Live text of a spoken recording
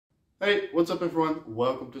Hey, what's up everyone?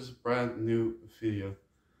 Welcome to this brand new video.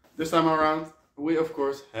 This time around, we of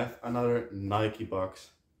course have another Nike box.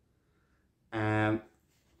 And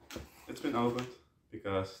it's been opened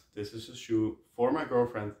because this is a shoe for my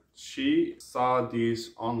girlfriend. She saw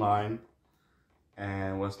these online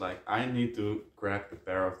and was like, I need to grab a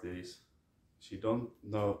pair of these. She don't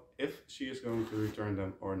know if she is going to return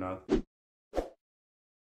them or not.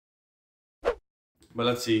 But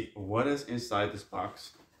let's see what is inside this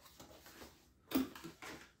box.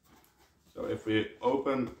 So if we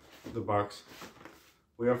open the box,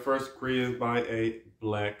 we are first greeted by a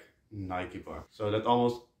black Nike box. So that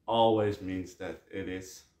almost always means that it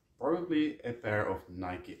is probably a pair of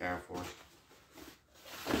Nike Air Force.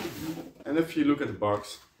 And if you look at the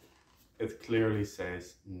box, it clearly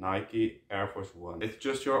says Nike Air Force One. It's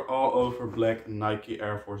just your all over black Nike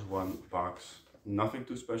Air Force One box. Nothing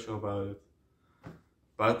too special about it.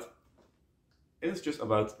 But it's just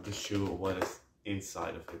about the shoe, what is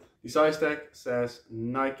inside of it. The size tag says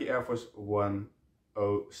Nike Air Force One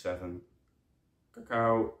 07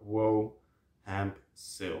 Cacao Woe Hemp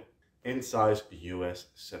Seal in size US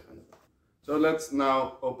 7. So let's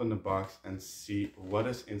now open the box and see what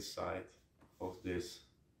is inside of this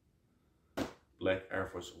black Air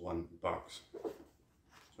Force One box.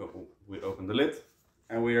 So we open the lid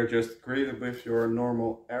and we are just greeted with your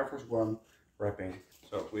normal Air Force One wrapping.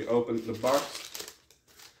 So we open the box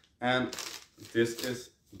and this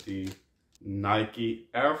is the Nike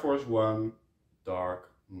Air Force One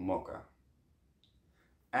Dark Mocha.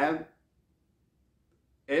 And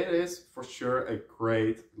it is for sure a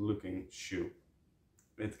great looking shoe.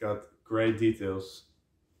 It's got great details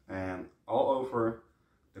and all over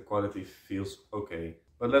the quality feels okay.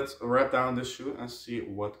 But let's wrap down this shoe and see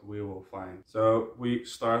what we will find. So we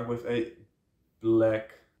start with a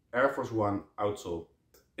black Air Force One outsole.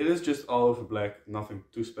 It is just all over black, nothing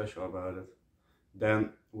too special about it. Then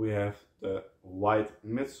we have the white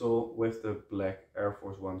midsole with the black Air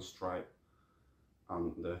Force One stripe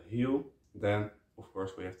on the heel. Then of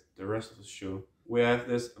course we have the rest of the shoe. We have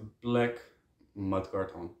this black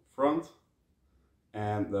mudguard on front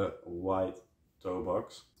and the white toe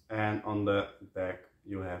box. And on the back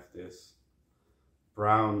you have this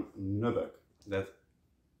brown nubuck that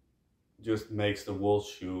just makes the whole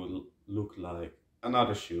shoe look like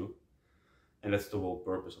another shoe. And that's the whole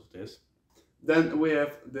purpose of this. Then we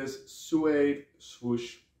have this suede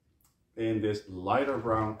swoosh in this lighter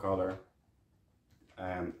brown color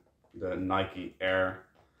and the Nike Air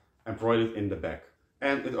embroidered in the back.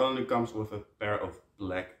 And it only comes with a pair of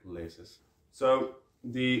black laces. So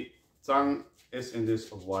the tongue is in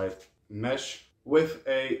this white mesh with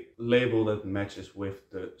a label that matches with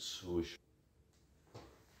the swoosh.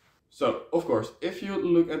 So of course, if you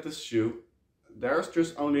look at this shoe, there's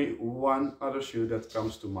just only one other shoe that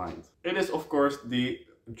comes to mind. It is of course the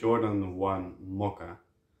Jordan 1 Mocha.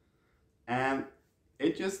 And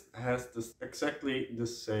it just has exactly the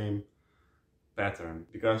same pattern.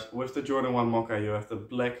 Because with the Jordan 1 Mocha you have the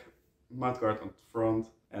black mudguard on the front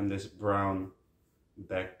and this brown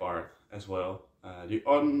back part as well. The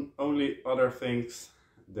only other things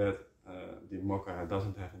that the Mocha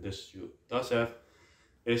doesn't have and this shoe does have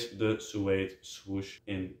is the suede swoosh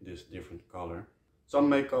in this different color. Some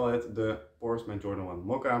may call it the Sportsman Jordan 1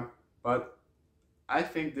 Mocha, but I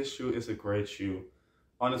think this shoe is a great shoe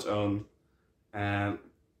on its own and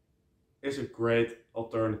is a great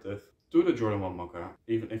alternative to the Jordan 1 Mocha.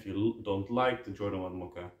 Even if you don't like the Jordan 1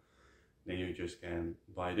 Mocha, then you just can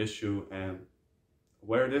buy this shoe and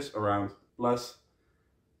wear this around. Plus,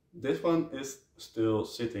 this one is still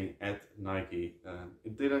sitting at Nike.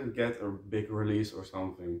 It didn't get a big release or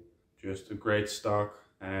something, just a great stock,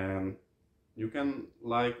 and you can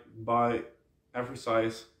like buy every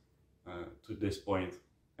size to this point.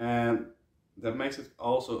 And that makes it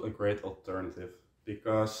also a great alternative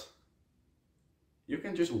because you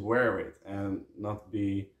can just wear it and not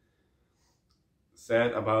be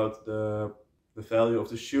sad about the value of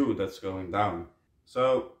the shoe that's going down.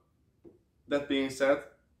 So that being said,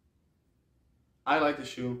 I like the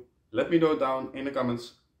shoe. Let me know down in the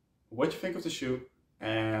comments what you think of the shoe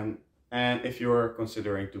and if you're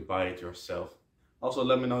considering to buy it yourself. Also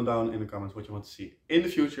let me know down in the comments what you want to see in the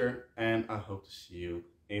future, and I hope to see you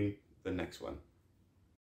in the next one.